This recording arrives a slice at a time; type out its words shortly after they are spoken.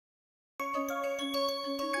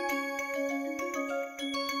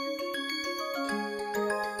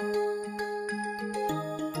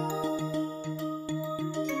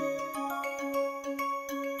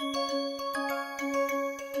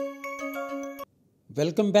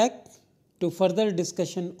Welcome back to further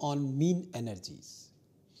discussion on mean energies.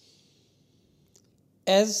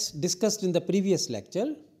 As discussed in the previous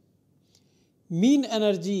lecture, mean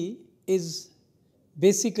energy is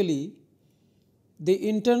basically the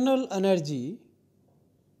internal energy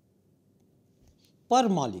per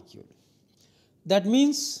molecule. That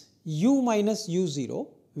means U minus U0,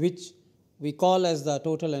 which we call as the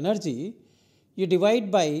total energy, you divide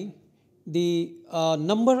by the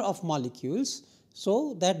number of molecules.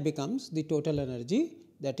 So, that becomes the total energy,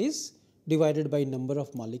 that is divided by number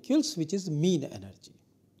of molecules, which is mean energy.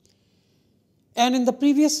 And in the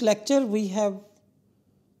previous lecture, we have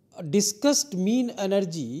discussed mean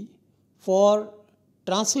energy for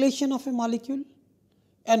translation of a molecule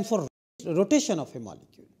and for rotation of a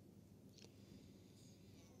molecule.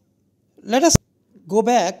 Let us go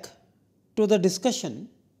back to the discussion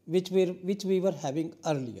which we were having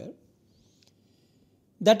earlier.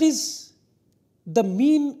 That is, the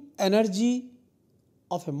mean energy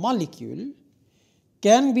of a molecule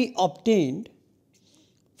can be obtained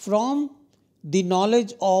from the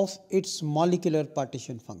knowledge of its molecular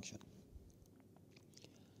partition function.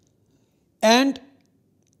 And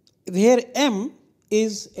here M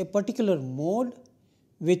is a particular mode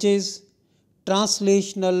which is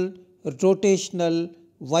translational, rotational,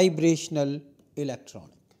 vibrational,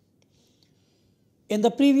 electronic. In the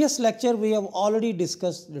previous lecture, we have already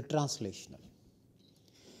discussed the translational.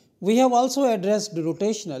 We have also addressed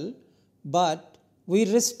rotational, but we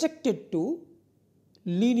restrict it to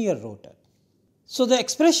linear rotor. So, the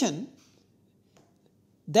expression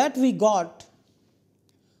that we got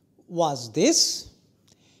was this,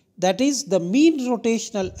 that is, the mean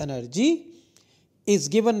rotational energy is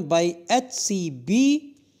given by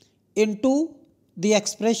HCB into the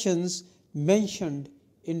expressions mentioned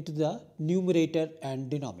into the numerator and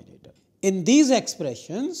denominator. In these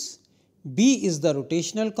expressions, B is the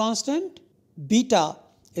rotational constant, beta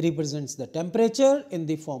represents the temperature in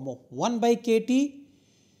the form of 1 by kT.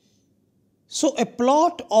 So, a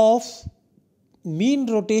plot of mean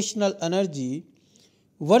rotational energy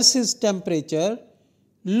versus temperature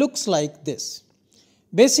looks like this.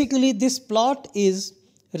 Basically, this plot is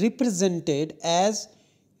represented as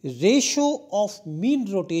ratio of mean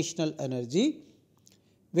rotational energy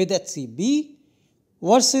with HCB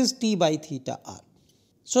versus T by theta r.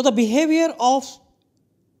 So, the behavior of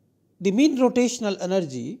the mean rotational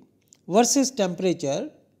energy versus temperature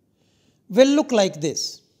will look like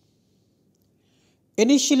this.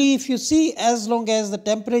 Initially, if you see, as long as the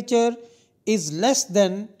temperature is less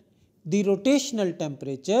than the rotational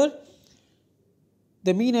temperature,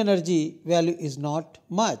 the mean energy value is not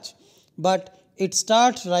much, but it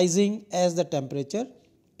starts rising as the temperature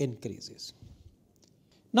increases.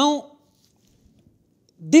 Now,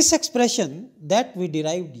 this expression that we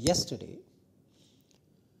derived yesterday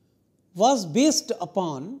was based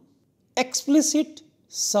upon explicit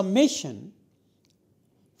summation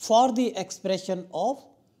for the expression of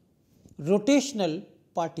rotational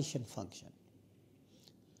partition function.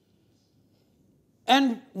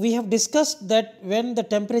 And we have discussed that when the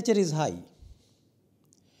temperature is high,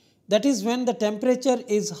 that is, when the temperature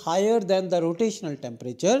is higher than the rotational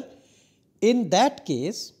temperature, in that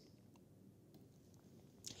case,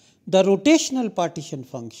 the rotational partition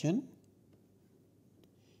function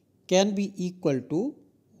can be equal to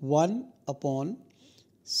 1 upon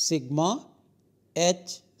sigma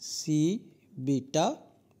h c beta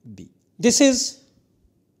b. This is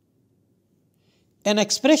an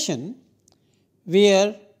expression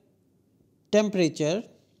where temperature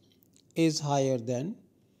is higher than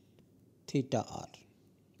theta r.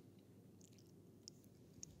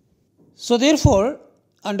 So, therefore,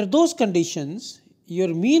 under those conditions, your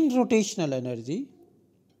mean rotational energy,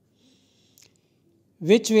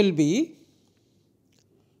 which will be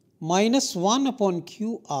minus 1 upon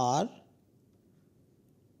q r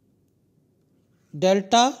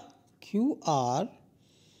delta q r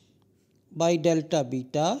by delta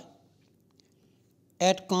beta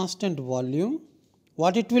at constant volume.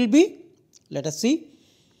 What it will be? Let us see.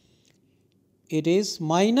 It is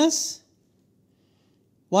minus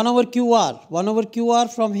 1 over q r. 1 over q r,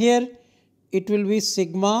 from here it will be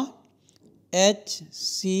sigma h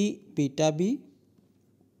c beta b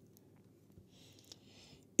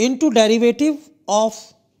into derivative of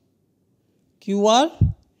q r,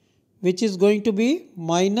 which is going to be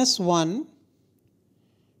minus 1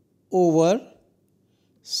 over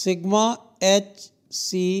sigma h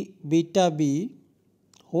c beta b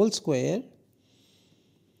whole square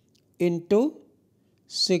into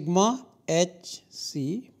sigma h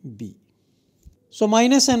c b. So,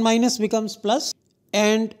 minus and minus becomes plus,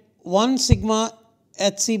 and 1 sigma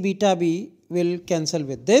h c beta b will cancel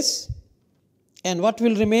with this, and what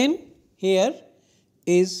will remain here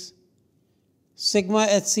is sigma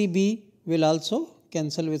HCB will also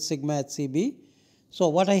cancel with sigma HCB. So,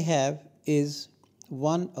 what I have is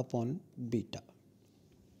 1 upon beta,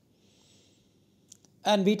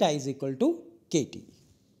 and beta is equal to kT,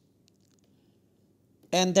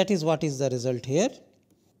 and that is what is the result here.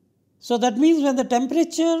 So, that means when the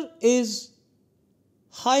temperature is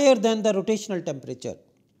higher than the rotational temperature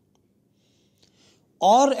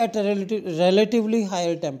or at a relatively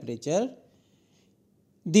higher temperature,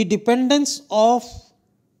 the dependence of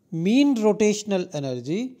mean rotational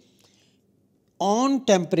energy on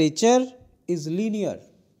temperature is linear,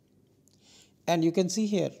 and you can see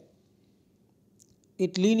here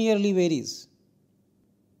it linearly varies.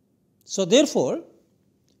 So, therefore,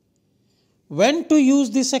 when to use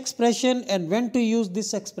this expression and when to use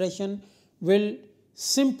this expression will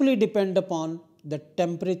simply depend upon the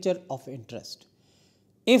temperature of interest.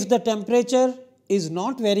 If the temperature is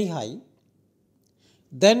not very high,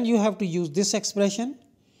 then you have to use this expression,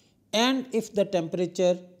 and if the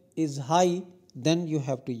temperature is high, then you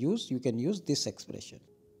can use this expression.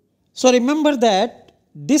 So, remember that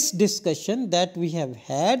this discussion that we have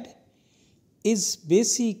had is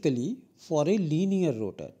basically for a linear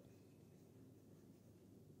rotor.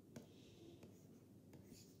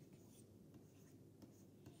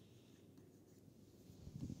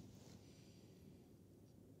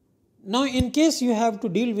 Now, in case you have to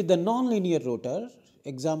deal with the non-linear rotor,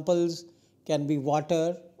 examples can be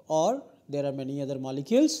water or there are many other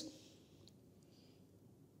molecules.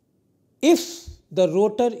 If the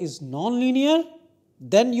rotor is non-linear,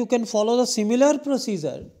 then you can follow the similar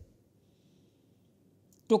procedure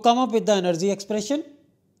to come up with the energy expression,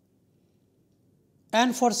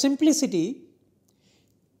 and for simplicity,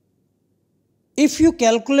 if you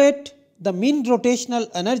calculate the mean rotational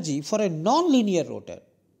energy for a non-linear rotor,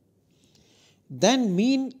 then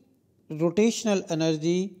mean rotational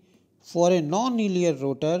energy for a non-linear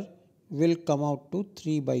rotor will come out to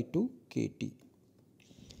 3/2 kT.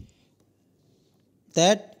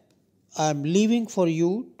 That I am leaving for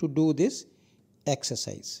you to do this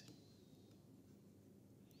exercise.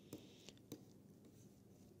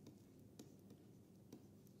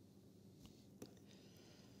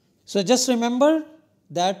 So, just remember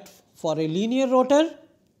that for a linear rotor,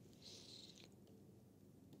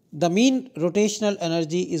 the mean rotational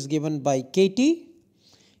energy is given by kT,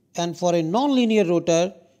 and for a non-linear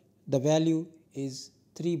rotor the value is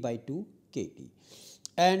 3/2 kT,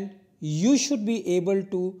 and you should be able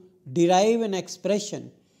to derive an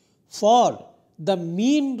expression for the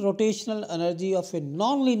mean rotational energy of a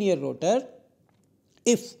non-linear rotor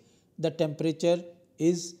if the temperature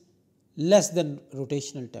is less than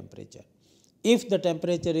rotational temperature. If the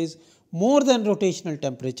temperature is more than rotational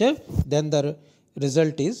temperature, then the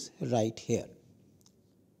result is right here.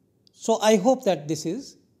 So, I hope that this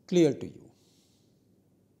is clear to you.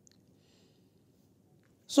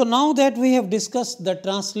 So, now that we have discussed the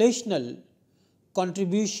translational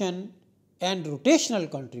contribution and rotational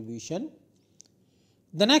contribution,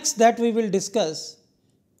 the next that we will discuss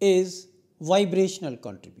is vibrational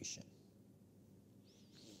contribution.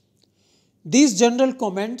 These general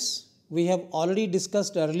comments we have already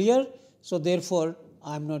discussed earlier, so therefore,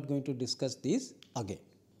 I am not going to discuss these again.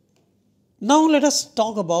 Now, let us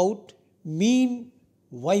talk about mean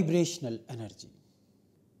vibrational energy.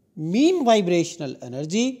 Mean vibrational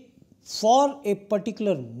energy for a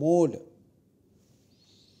particular mode.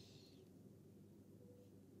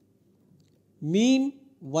 Mean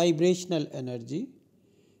vibrational energy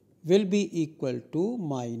will be equal to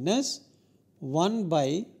minus 1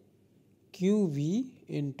 by QV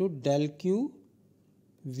into del Q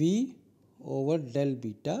V over del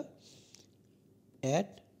beta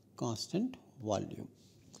at constant volume.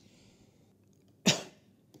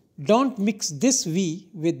 Don't mix this V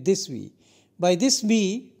with this V. By this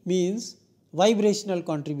V means vibrational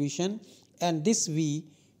contribution and this V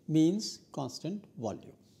means constant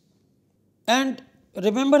volume. And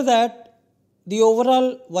remember that the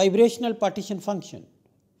overall vibrational partition function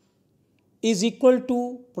is equal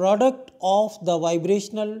to product of the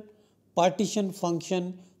vibrational partition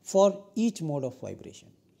function for each mode of vibration.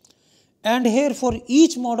 And here for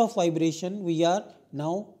each mode of vibration we are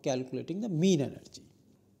now calculating the mean energy.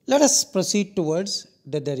 Let us proceed towards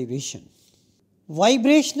the derivation.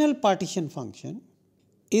 Vibrational partition function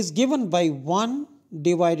is given by 1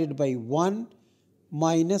 divided by 1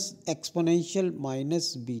 minus exponential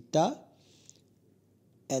minus beta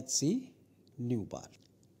Hc nu bar.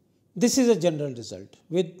 This is a general result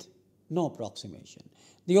with no approximation.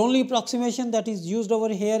 The only approximation that is used over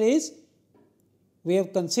here is we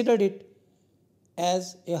have considered it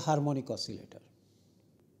as a harmonic oscillator.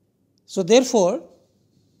 So therefore,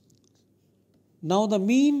 now the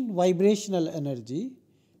mean vibrational energy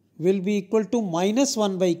will be equal to minus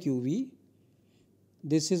 1 by QV.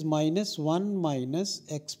 This is minus 1 minus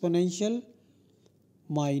exponential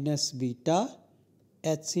minus beta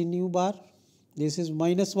Hc nu bar. This is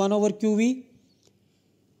minus 1 over QV.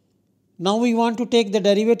 Now we want to take the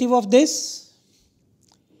derivative of this.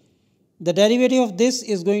 The derivative of this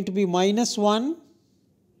is going to be minus 1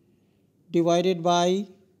 divided by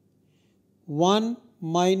 1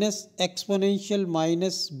 minus exponential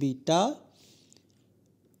minus beta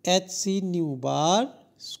Hc nu bar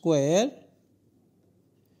square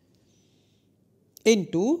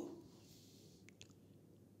into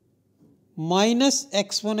minus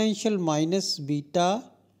exponential minus beta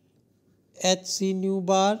Hc nu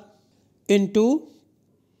bar into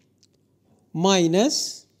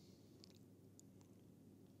minus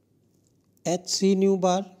Hc nu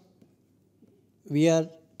bar. We are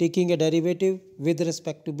taking a derivative with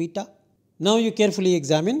respect to beta. Now you carefully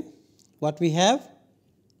examine what we have.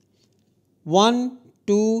 1,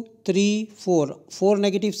 2, 3, 4. 4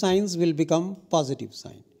 negative signs will become positive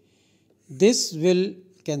sign. This will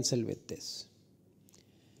cancel with this.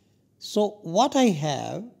 So what I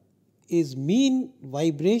have is mean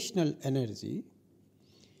vibrational energy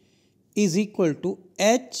is equal to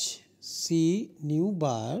Hc nu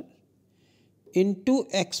bar into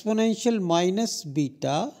exponential minus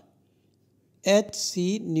beta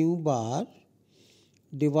Hc nu bar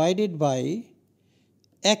divided by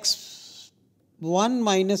x1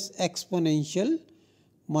 minus exponential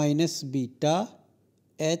minus beta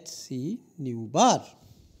Hc nu bar.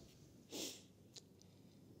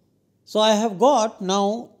 So I have got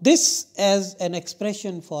now this as an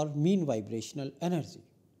expression for mean vibrational energy.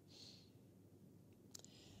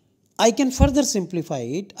 I can further simplify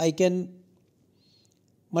it. I can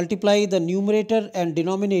multiply the numerator and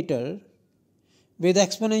denominator with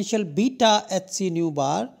exponential beta Hc nu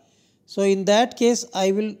bar. So in that case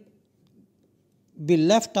I will be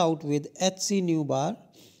left out with Hc nu bar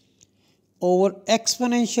over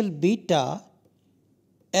exponential beta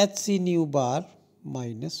Hc nu bar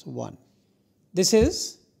minus 1. This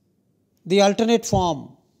is the alternate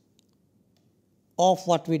form of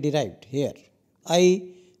what we derived here.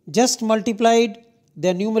 I just multiplied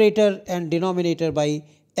the numerator and denominator by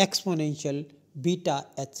exponential beta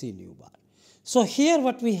Hc nu bar. So here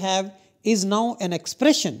what we have is now an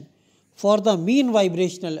expression for the mean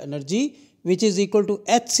vibrational energy, which is equal to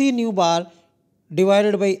Hc nu bar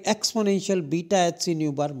divided by exponential beta Hc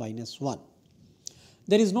nu bar minus 1.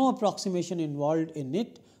 There is no approximation involved in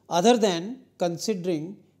it other than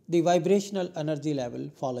considering the vibrational energy level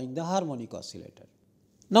following the harmonic oscillator.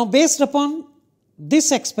 Now based upon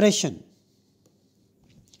this expression,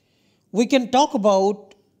 we can talk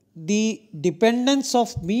about the dependence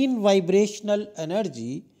of mean vibrational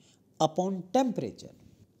energy upon temperature.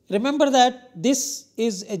 Remember that this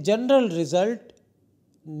is a general result,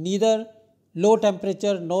 neither low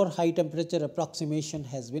temperature nor high temperature approximation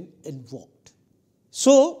has been invoked.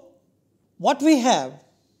 So what we have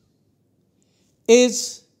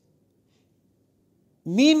is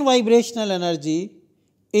mean vibrational energy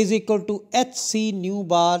is equal to Hc nu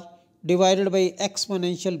bar divided by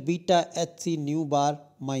exponential beta Hc nu bar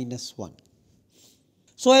minus 1.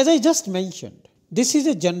 So as I just mentioned, this is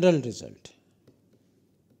a general result.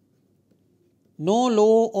 No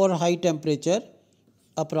low or high temperature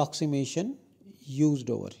approximation used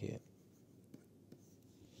over here.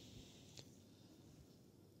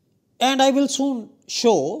 And I will soon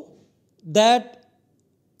show that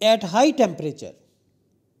at high temperature,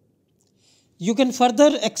 you can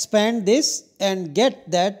further expand this and get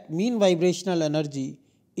that mean vibrational energy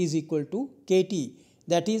is equal to kT,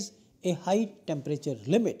 that is a high temperature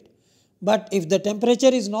limit. But if the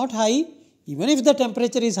temperature is not high, even if the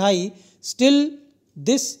temperature is high, still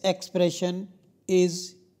this expression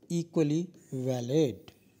is equally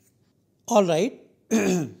valid. All right,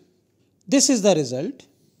 this is the result.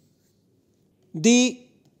 The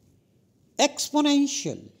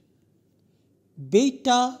exponential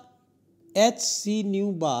beta Hc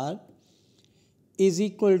nu bar is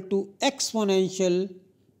equal to exponential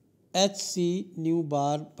Hc nu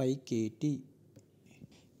bar by kT.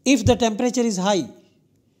 If the temperature is high,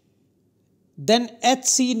 then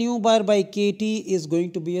Hc nu bar by kT is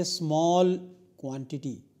going to be a small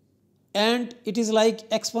quantity. And it is like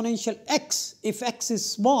exponential x. If x is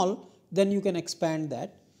small, then you can expand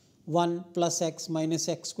that. 1 plus x minus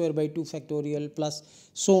x square by 2 factorial plus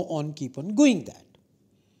so on, keep on going that.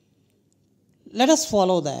 Let us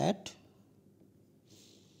follow that.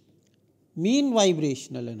 Mean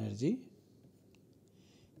vibrational energy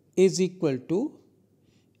is equal to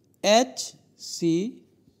h c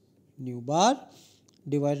nu bar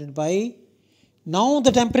divided by, now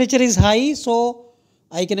the temperature is high, so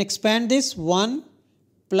I can expand this 1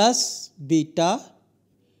 plus beta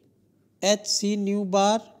h c nu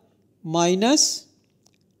bar minus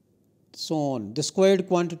so on, the squared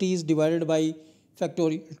quantity is divided by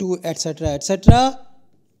factorial 2 etc.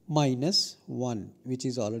 minus 1, which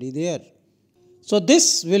is already there. So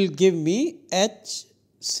this will give me h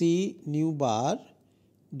c nu bar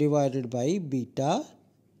divided by beta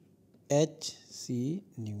h c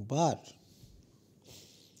nu bar.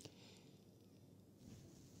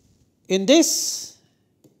 In this,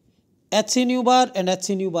 h c nu bar and h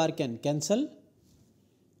c nu bar can cancel.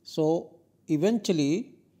 So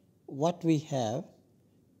eventually what we have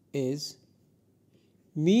is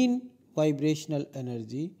mean vibrational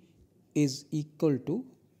energy is equal to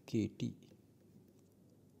kT.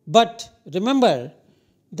 But remember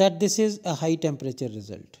that this is a high temperature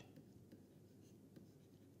result,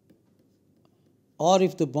 or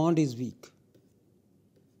if the bond is weak.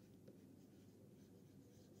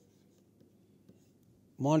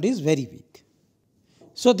 Bond is very weak.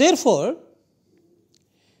 So therefore,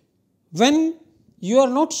 when you are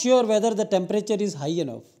not sure whether the temperature is high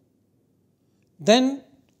enough, then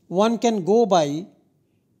one can go by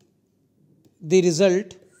the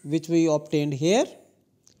result which we obtained here.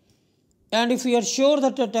 And if we are sure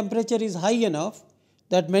that the temperature is high enough,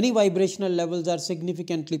 that many vibrational levels are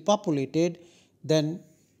significantly populated, then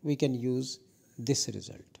we can use this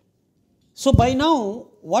result. So by now,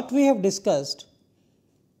 what we have discussed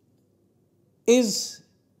is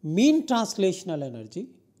mean translational energy,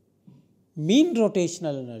 mean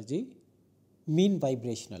rotational energy, mean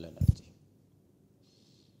vibrational energy.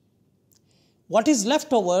 What is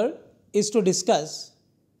left over is to discuss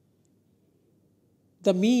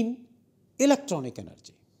the mean electronic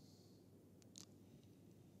energy.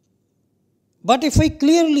 But if we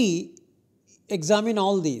clearly examine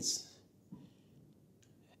all these,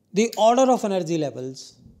 the order of energy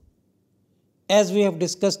levels, as we have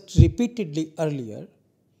discussed repeatedly earlier,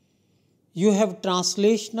 you have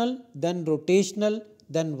translational, then rotational,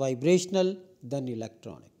 then vibrational, then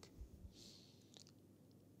electronic.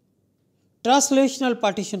 Translational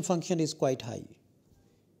partition function is quite high.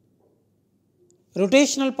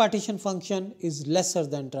 Rotational partition function is lesser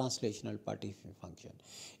than translational partition function.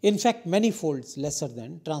 In fact, many folds lesser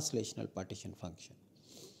than translational partition function.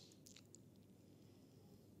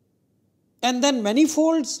 And then many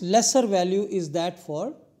folds lesser value is that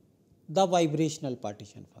for the vibrational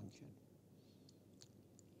partition function.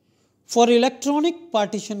 For electronic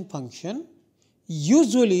partition function,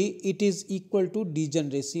 usually it is equal to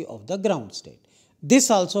degeneracy of the ground state.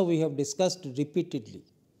 This also we have discussed repeatedly.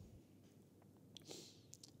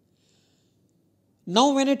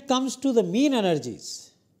 Now when it comes to the mean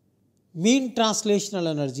energies, mean translational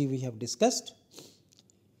energy we have discussed,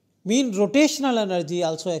 mean rotational energy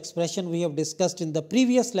also expression we have discussed in the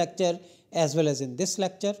previous lecture as well as in this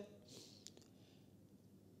lecture.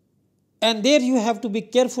 And there you have to be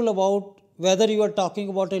careful about whether you are talking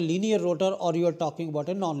about a linear rotor or you are talking about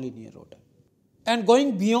a non-linear rotor. And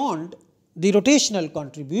going beyond the rotational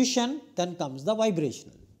contribution, then comes the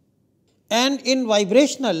vibrational. And in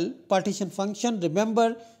vibrational partition function,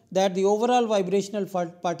 remember that the overall vibrational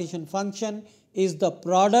partition function is the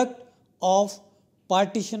product of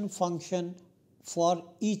partition function for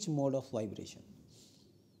each mode of vibration.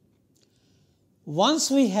 Once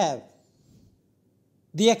we have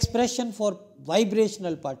the expression for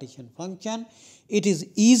vibrational partition function, it is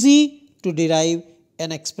easy to derive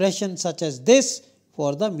an expression such as this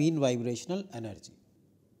for the mean vibrational energy.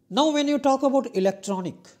 Now when you talk about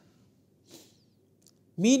electronic,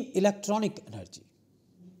 mean electronic energy,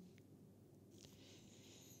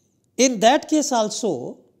 in that case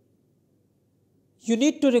also you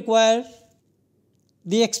need to require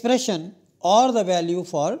the expression or the value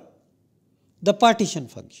for the partition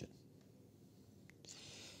function.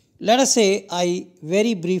 Let us say I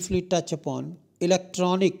very briefly touch upon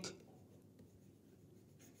electronic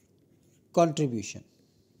contribution.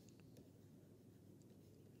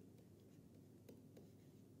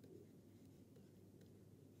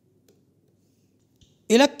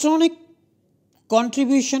 Electronic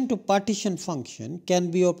contribution to partition function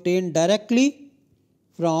can be obtained directly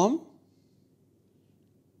from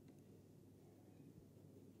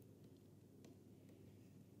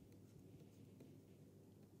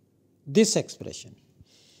this expression,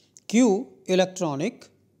 Q electronic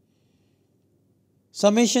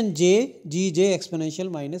summation j Gj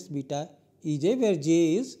exponential minus beta Ej, where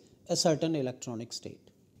J is a certain electronic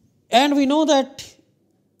state. And we know that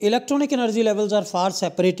electronic energy levels are far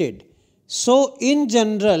separated. So, in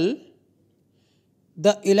general,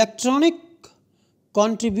 the electronic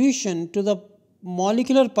contribution to the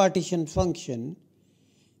molecular partition function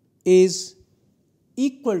is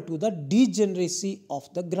equal to the degeneracy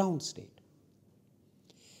of the ground state,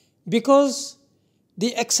 because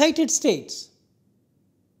the excited states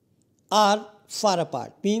are far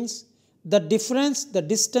apart, means the difference, the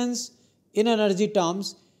distance in energy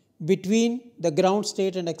terms between the ground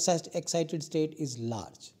state and excited state is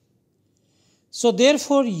large. So,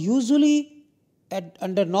 therefore, usually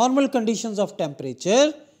under normal conditions of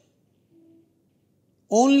temperature,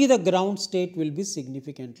 only the ground state will be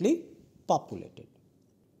significantly populated.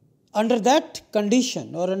 Under that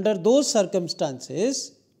condition or under those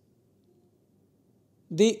circumstances,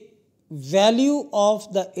 the value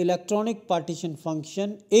of the electronic partition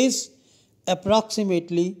function is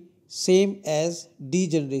approximately same as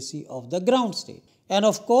degeneracy of the ground state. And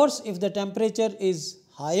of course, if the temperature is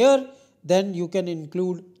higher, then you can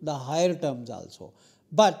include the higher terms also.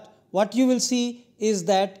 But what you will see is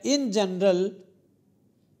that in general,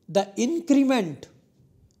 the increment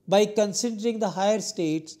by considering the higher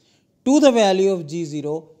states to the value of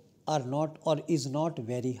G0 are not or is not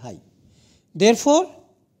very high. Therefore,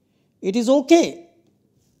 it is okay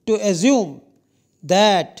to assume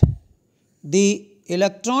that the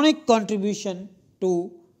electronic contribution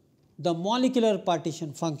to the molecular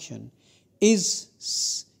partition function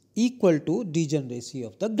is equal to degeneracy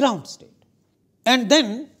of the ground state. And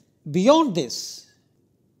then beyond this,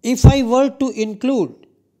 if I were to include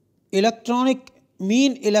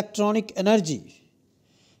mean electronic energy,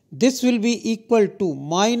 this will be equal to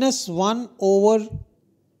minus 1 over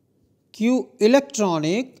Q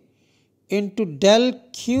electronic into del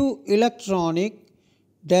Q electronic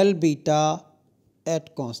del beta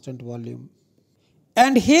at constant volume.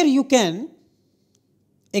 And here you can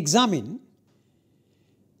examine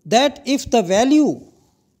that if the value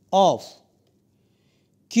of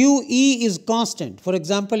QE is constant, for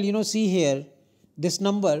example, see here, this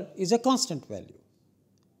number is a constant value.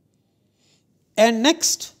 And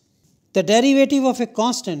next, the derivative of a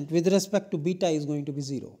constant with respect to beta is going to be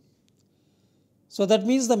 0. So, that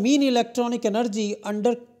means the mean electronic energy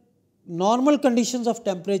under normal conditions of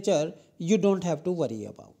temperature, you do not have to worry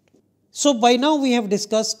about. So, by now we have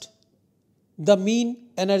discussed the mean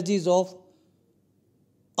energies of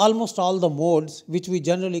almost all the modes which we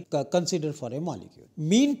generally consider for a molecule.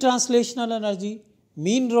 Mean translational energy,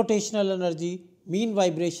 mean rotational energy, mean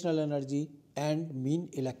vibrational energy and mean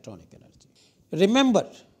electronic energy. Remember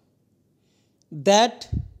that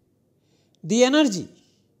the energy,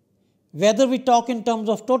 whether we talk in terms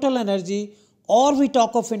of total energy or we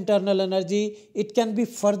talk of internal energy, it can be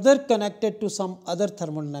further connected to some other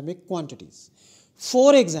thermodynamic quantities.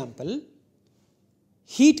 For example,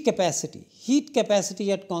 heat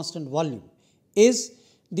capacity at constant volume is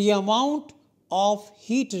the amount of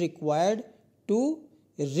heat required to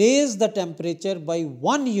raise the temperature by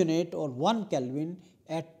 1 unit or 1 Kelvin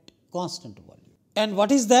at constant volume. And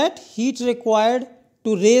what is that? Heat required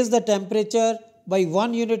to raise the temperature by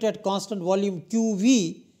 1 unit at constant volume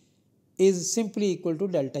QV is simply equal to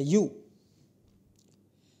delta U.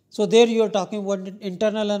 So, there you are talking about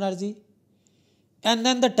internal energy, and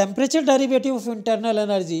then the temperature derivative of internal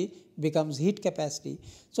energy becomes heat capacity.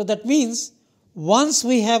 So, that means once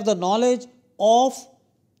we have the knowledge of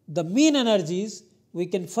the mean energies, we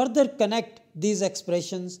can further connect these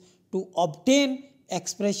expressions to obtain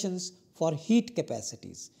expressions for heat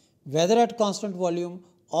capacities, whether at constant volume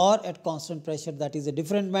or at constant pressure, that is a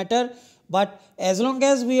different matter. But as long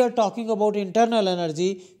as we are talking about internal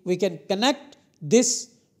energy, we can connect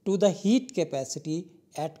this to the heat capacity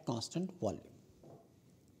at constant volume.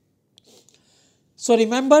 So,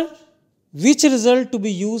 remember which result to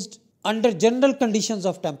be used under general conditions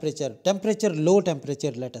of temperature, low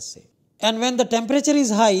temperature, let us say. And when the temperature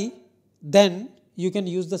is high, then you can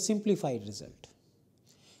use the simplified result,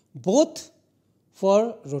 both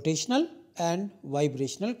for rotational and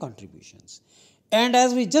vibrational contributions. And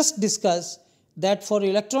as we just discussed, that for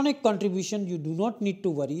electronic contribution you do not need to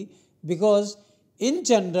worry, because in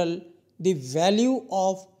general the value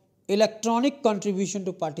of electronic contribution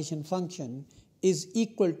to partition function is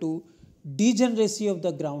equal to degeneracy of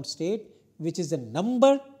the ground state, which is a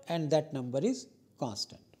number, and that number is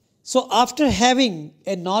constant. So, after having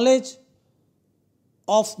a knowledge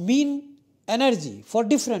of mean energy for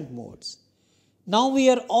different modes, now we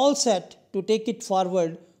are all set to take it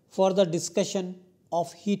forward for the discussion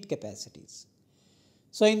of heat capacities.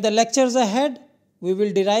 So, in the lectures ahead, we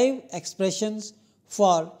will derive expressions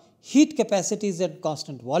for heat capacities at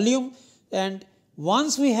constant volume, and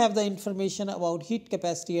Once we have the information about heat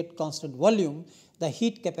capacity at constant volume, the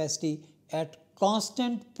heat capacity at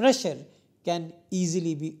constant pressure can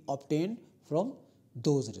easily be obtained from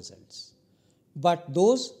those results. But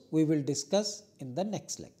those we will discuss in the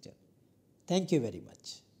next lecture. Thank you very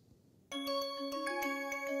much.